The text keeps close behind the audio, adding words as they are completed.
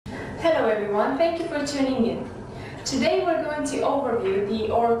Hello everyone, thank you for tuning in. Today we're going to overview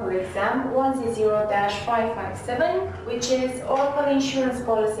the Oracle exam 1Z0-557, which is Oracle Insurance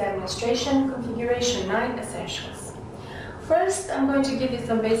Policy Administration Configuration 9 Essentials. First, I'm going to give you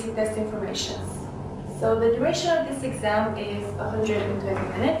some basic test information. So the duration of this exam is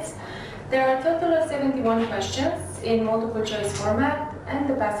 120 minutes. There are a total of 71 questions in multiple choice format, and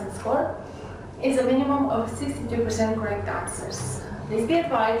the passing score is a minimum of 62% correct answers. Please be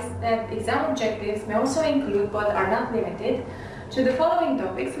advised that exam objectives may also include, but are not limited, to the following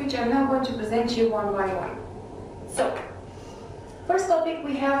topics, which I'm now going to present you one by one. So, first topic,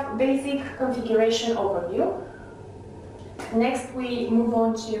 we have basic configuration overview. Next, we move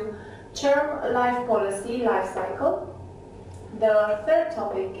on to term life policy lifecycle. The third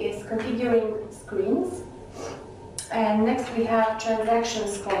topic is configuring screens. And next, we have transaction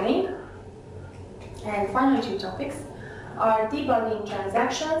scoring. And final two topics are debugging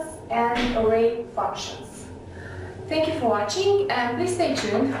transactions and array functions. Thank you for watching, and please stay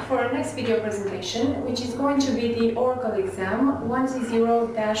tuned for our next video presentation, which is going to be the Oracle exam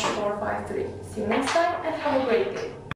 1Z0-453. See you next time and have a great day.